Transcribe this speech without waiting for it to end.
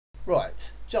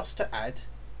Right, just to add,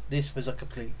 this was a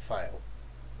complete fail.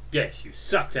 Yes, you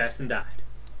sucked ass and died.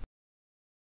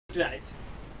 Right.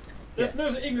 There's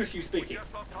no English you speaking.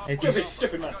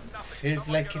 Stupid man. Feels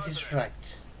like it is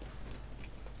right.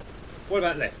 What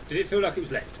about left? Did it feel like it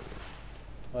was left?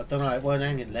 I don't know, it weren't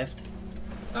hanging left.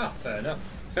 Ah, fair enough.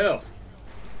 Fell off.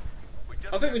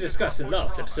 I think we discussed in the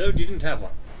last episode you didn't have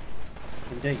one.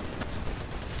 Indeed.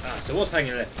 Ah, so what's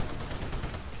hanging left?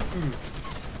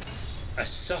 A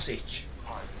sausage.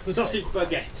 Sausage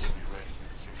baguette.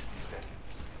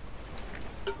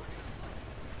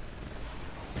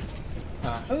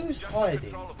 Who's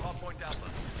hiding?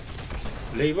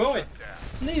 Leroy.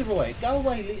 Leroy, go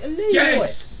away, Leroy!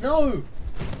 Yes! No!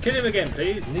 Kill him again,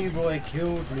 please. Leroy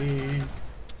killed me.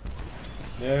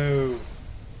 No.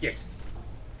 Yes.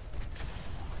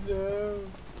 No.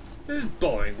 This is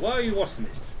boring. Why are you watching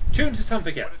this? Tune to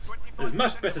something else. There's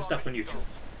much better stuff on YouTube.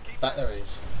 That there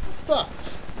is.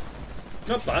 But.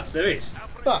 Not buts, there is.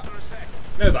 But.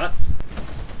 No buts.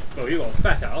 Well, you got a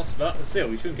fat ass, but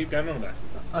still, you shouldn't keep going on about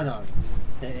it. I know.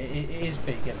 It is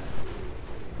big, isn't it?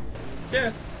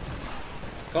 Yeah.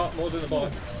 Can't more than a boy.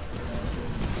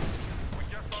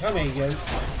 Come here, you.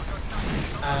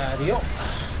 Adio.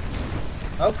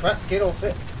 Oh crap, get off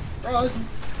it. Run.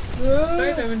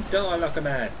 Stay there and die like a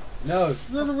man. No.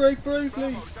 Run away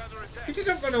bravely. You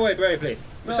didn't run away bravely.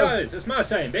 Besides, it's my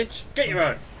saying, bitch. Get your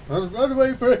own. Run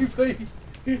away bravely.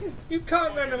 You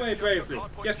can't run away bravely.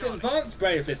 You have to advance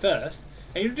bravely first,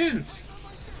 and you didn't.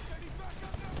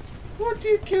 What do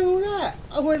you call that?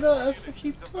 I went like a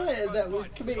fucking Titan that was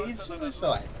committing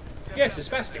suicide. Yes, a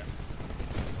spastic.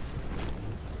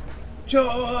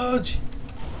 George!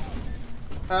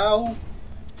 Ow!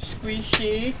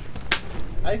 Squishy!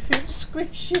 I feel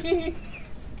squishy!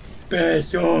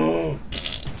 Special!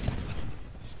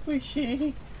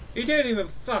 Squishy! He didn't even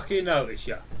fucking notice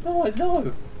you. No, I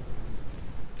know!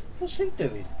 What's he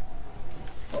doing?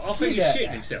 Well, I think he's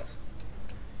shitting himself.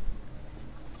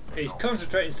 He's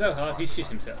concentrating so hard he shit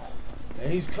himself.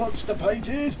 He's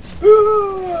constipated!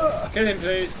 Ah! Kill him,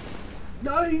 please.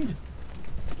 9!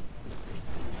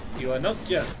 You are not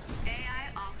German.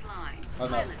 I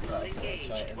know, but I thought I'd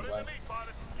say it anyway.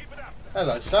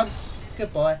 Hello, son.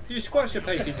 Goodbye. You squash your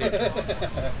patey dip.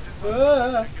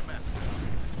 Ah!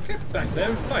 Get back there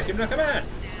and fight him like a man.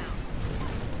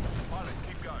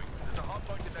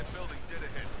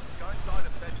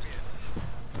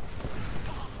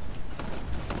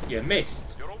 You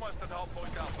missed. You're almost at hard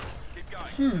point Alpha. Keep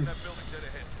going. That building dead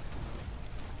ahead.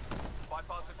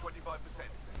 Bypass at 25%.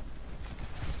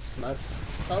 No,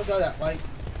 can't go that way.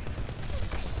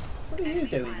 What are you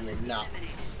doing, you nut?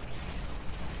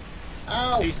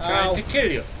 Ow! He's trying ow. to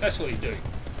kill you. That's what he's doing.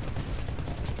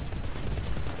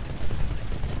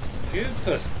 You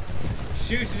pussy.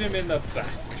 Shooting him in the back.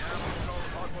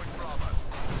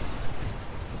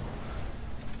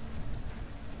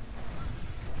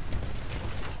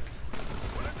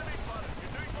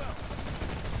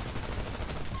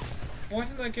 Why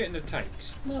didn't they get in the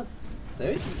tanks? No,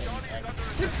 there isn't any tanks.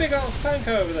 There's a big old tank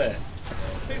over there.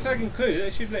 If they conclude they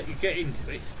should let you get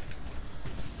into it.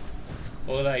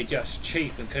 Or are they just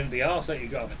cheap and couldn't be arsed let you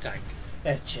drive a tank?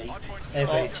 They're cheap. They're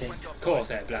very cheap. Of course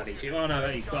they're bloody cheap. I know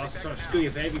any bastards trying to screw you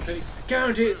for every penny.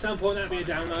 Guarantee at some point that'll be a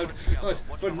download. But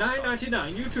for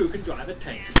 $9.99 you too can drive a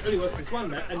tank. It only works as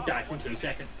one lap and dies in 2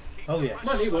 seconds. Oh yes.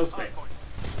 Money well spent.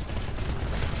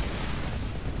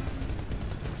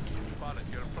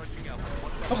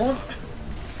 Come on.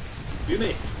 You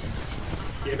missed.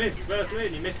 You missed firstly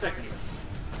and you missed secondly.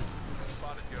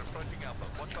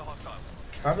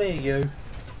 Come here, you.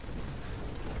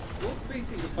 What do you think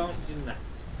the advantage in that?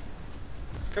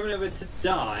 Coming over to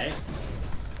die.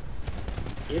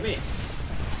 You missed.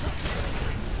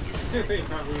 2 feet in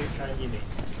front of you and you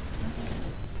missed.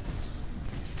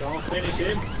 Can't finish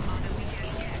him.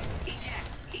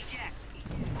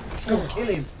 Go on, kill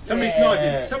him. Somebody snipe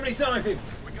him. Somebody snipe him.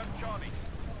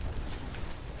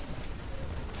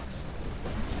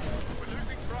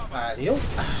 Adio.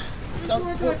 Why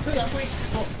do I put weak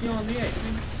spots behind the head? I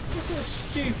mean, what sort of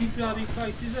stupid bloody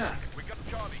place is that?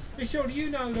 Hey, surely you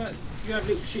know that you have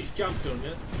little shits jumped on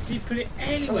you. You put it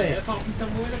anywhere apart from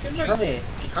somewhere they can reach. Come here.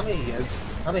 Come here, you.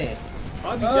 Come here. I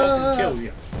hope he doesn't kill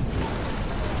you.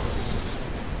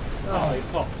 Oh, He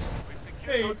popped.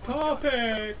 He popped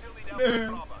it.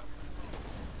 No.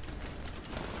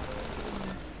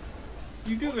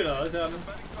 You do realise I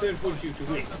don't want you to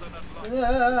win.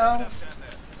 no.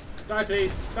 Die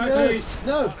please. Die No. please.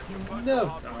 No.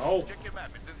 No. No.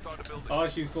 I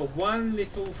ask you for one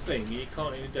little thing, you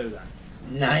can't even do that.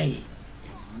 Nay.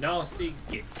 Nasty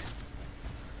git.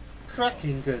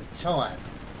 Cracking good time.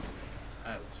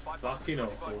 Oh, fucking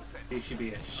awful. You should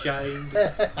be ashamed,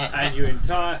 and your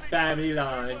entire family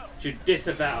line should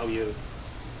disavow you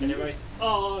and erase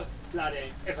all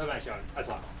bloody information as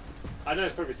well. I know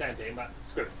it's probably the same thing, but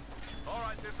screw it.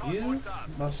 You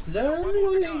must learn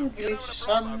your English,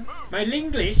 son. My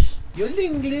Linglish? Your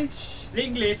Linglish?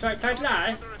 Linglish like played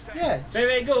last? Yes.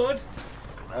 Very good.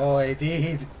 Oh, I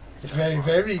did. It's very,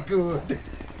 very good.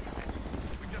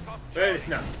 Well, it's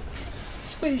not.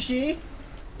 Squishy.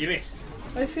 You missed.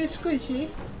 I feel squishy.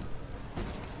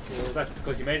 Well, that's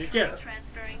because you made it jello.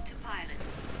 Transferring to pilot.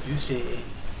 Juicy.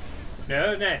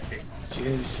 No, nasty.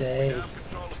 Juicy.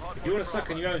 If you want to suck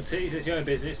on your own titties, it's your own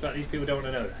business, but these people don't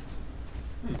want to know that.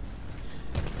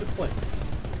 Good point.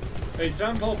 These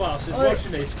damn poor bastards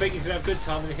watching this, thinking to have a good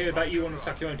time and hear about you wanting to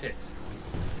suck your own tits.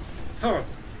 It's horrible.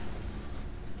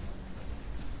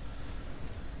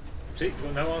 See, you've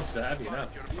got no answer to that, have you? No.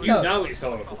 You know it's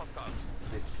horrible.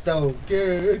 It's so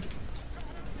good.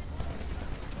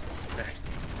 Nasty.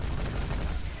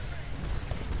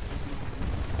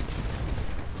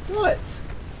 What?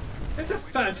 It's a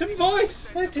phantom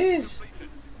voice! It is.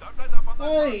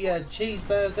 Hey,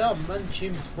 cheeseburger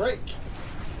munching prick.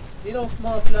 Get off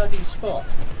my bloody spot.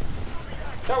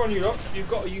 That one you lot, you've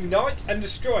got to unite and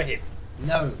destroy him.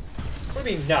 No. What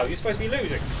do you mean no? You're supposed to be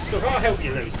losing. Look, I'll help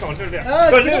you lose. Come on, do it. Ah,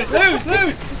 Go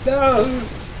lose! No.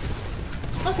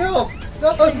 Fuck off.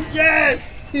 No.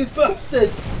 Yes! You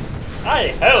bastard.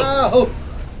 I help! Oh.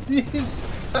 You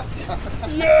fucker.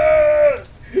 Yes!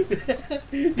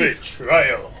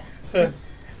 Betrayal.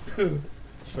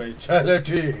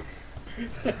 Fatality.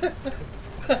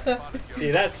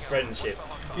 See, that's friendship.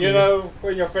 You know,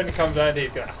 when your friend comes around,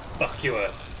 he's gonna fuck you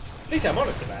up. At least I'm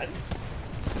honest about it.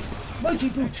 Mighty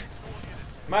boot.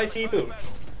 Mighty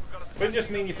boot. Wouldn't just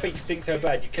mean your feet stink so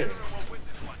bad you kill him.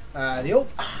 The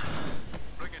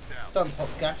don't pop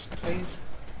gas, please.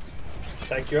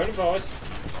 Take your own advice.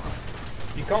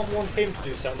 You can't want him to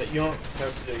do something that you're not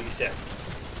prepared to do yourself.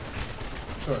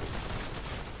 True.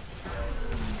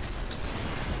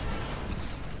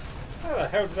 How the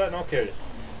hell did that not kill you?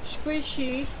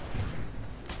 Squishy.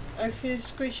 I feel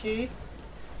squishy.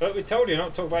 But we told you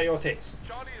not to talk about your tits.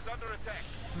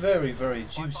 Very, very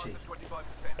juicy.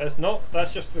 That's not,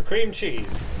 that's just the cream cheese.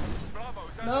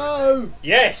 No!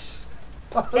 Yes!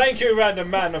 Thank you, random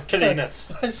man of killing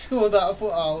us. I saw that, I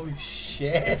thought, oh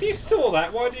shit. If you saw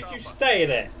that, why did you stay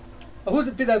there? I would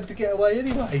have been able to get away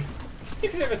anyway. You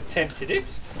could have attempted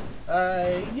it.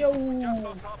 Yo.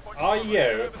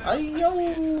 Ayo.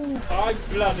 Ayo. I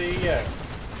bloody yo.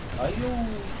 Ayo.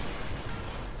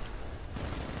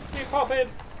 You pop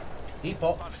it. He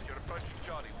popped.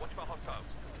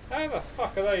 How the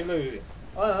fuck are they losing?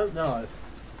 I don't know.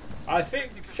 I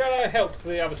think Shadow helped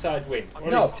the other side win. Or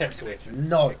at No. least attempts to win.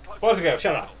 No. Boys and girls,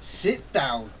 shut up. Sit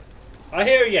down. I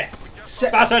hear a yes.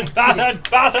 Sit. Button!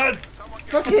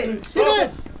 Fuck it. Sit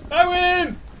down. I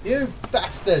win! You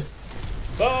bastard.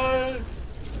 Bye!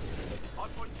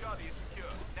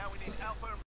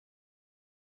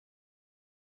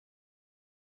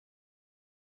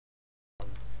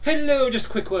 Hello, just a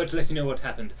quick word to let you know what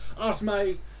happened. After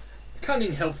my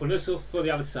cunning helpfulness for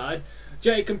the other side,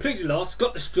 Jay completely lost,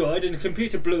 got destroyed, and the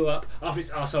computer blew up after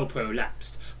its arsehole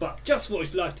prolapsed. But just thought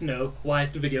you'd like to know why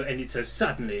the video ended so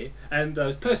suddenly, and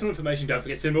those personal information, don't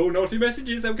forget to send all naughty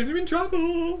messages, they'll get him in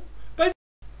trouble. Bye!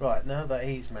 Right, now that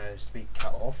he's managed to be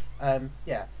cut off,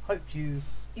 yeah, hope you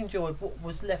enjoyed what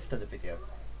was left of the video,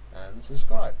 and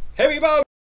subscribe. Here we go!